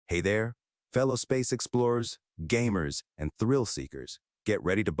Hey there, fellow space explorers, gamers, and thrill seekers. Get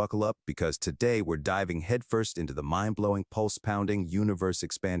ready to buckle up because today we're diving headfirst into the mind-blowing, pulse-pounding,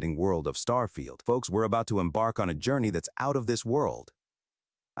 universe-expanding world of Starfield. Folks, we're about to embark on a journey that's out of this world.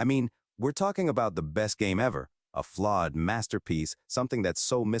 I mean, we're talking about the best game ever, a flawed masterpiece, something that's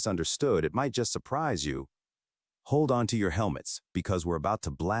so misunderstood it might just surprise you. Hold on to your helmets because we're about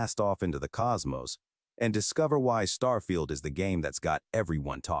to blast off into the cosmos and discover why Starfield is the game that's got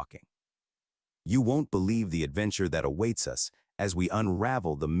everyone talking. You won't believe the adventure that awaits us as we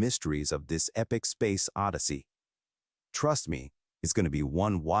unravel the mysteries of this epic space odyssey. Trust me, it's going to be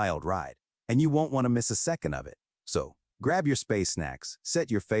one wild ride, and you won't want to miss a second of it. So, grab your space snacks,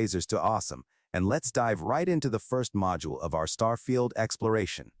 set your phasers to awesome, and let's dive right into the first module of our Starfield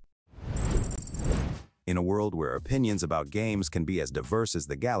exploration. In a world where opinions about games can be as diverse as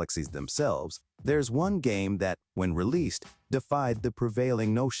the galaxies themselves, there's one game that, when released, defied the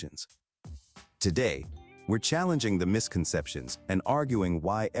prevailing notions. Today, we're challenging the misconceptions and arguing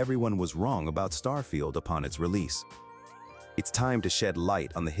why everyone was wrong about Starfield upon its release. It's time to shed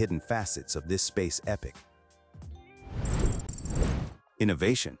light on the hidden facets of this space epic.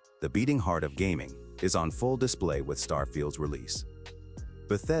 Innovation, the beating heart of gaming, is on full display with Starfield's release.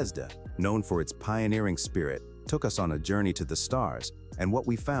 Bethesda, known for its pioneering spirit, took us on a journey to the stars, and what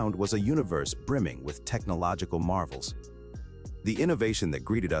we found was a universe brimming with technological marvels. The innovation that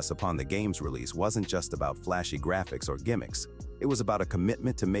greeted us upon the game's release wasn't just about flashy graphics or gimmicks. It was about a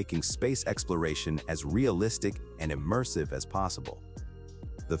commitment to making space exploration as realistic and immersive as possible.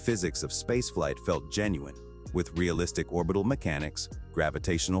 The physics of spaceflight felt genuine, with realistic orbital mechanics,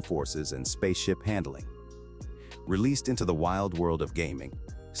 gravitational forces, and spaceship handling. Released into the wild world of gaming,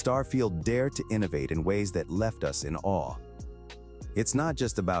 Starfield dared to innovate in ways that left us in awe. It's not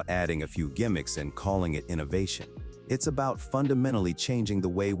just about adding a few gimmicks and calling it innovation. It's about fundamentally changing the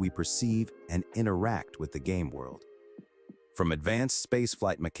way we perceive and interact with the game world. From advanced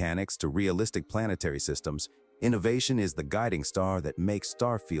spaceflight mechanics to realistic planetary systems, innovation is the guiding star that makes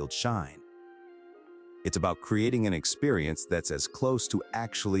Starfield shine. It's about creating an experience that's as close to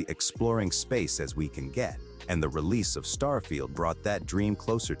actually exploring space as we can get, and the release of Starfield brought that dream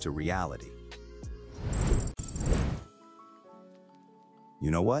closer to reality. You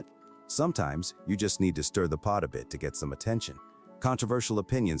know what? Sometimes you just need to stir the pot a bit to get some attention. Controversial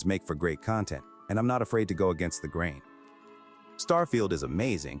opinions make for great content, and I'm not afraid to go against the grain. Starfield is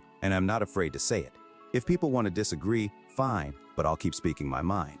amazing, and I'm not afraid to say it. If people want to disagree, fine, but I'll keep speaking my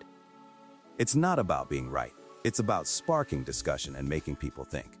mind. It's not about being right. It's about sparking discussion and making people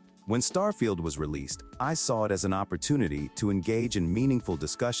think. When Starfield was released, I saw it as an opportunity to engage in meaningful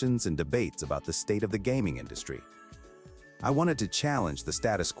discussions and debates about the state of the gaming industry. I wanted to challenge the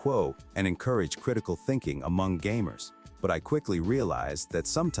status quo and encourage critical thinking among gamers, but I quickly realized that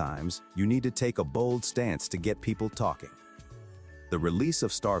sometimes you need to take a bold stance to get people talking. The release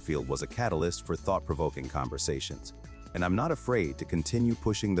of Starfield was a catalyst for thought-provoking conversations, and I'm not afraid to continue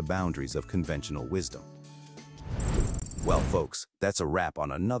pushing the boundaries of conventional wisdom. Well, folks, that's a wrap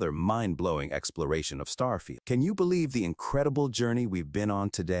on another mind-blowing exploration of Starfield. Can you believe the incredible journey we've been on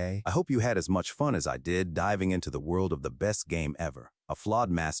today? I hope you had as much fun as I did diving into the world of the best game ever, a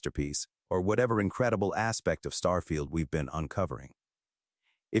flawed masterpiece, or whatever incredible aspect of Starfield we've been uncovering.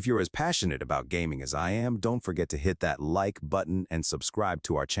 If you're as passionate about gaming as I am, don't forget to hit that like button and subscribe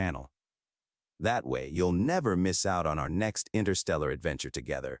to our channel. That way, you'll never miss out on our next interstellar adventure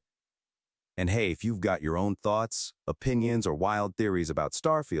together. And hey, if you've got your own thoughts, opinions, or wild theories about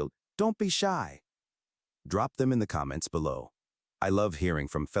Starfield, don't be shy. Drop them in the comments below. I love hearing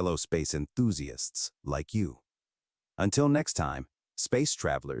from fellow space enthusiasts like you. Until next time, space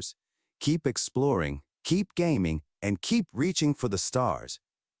travelers, keep exploring, keep gaming, and keep reaching for the stars.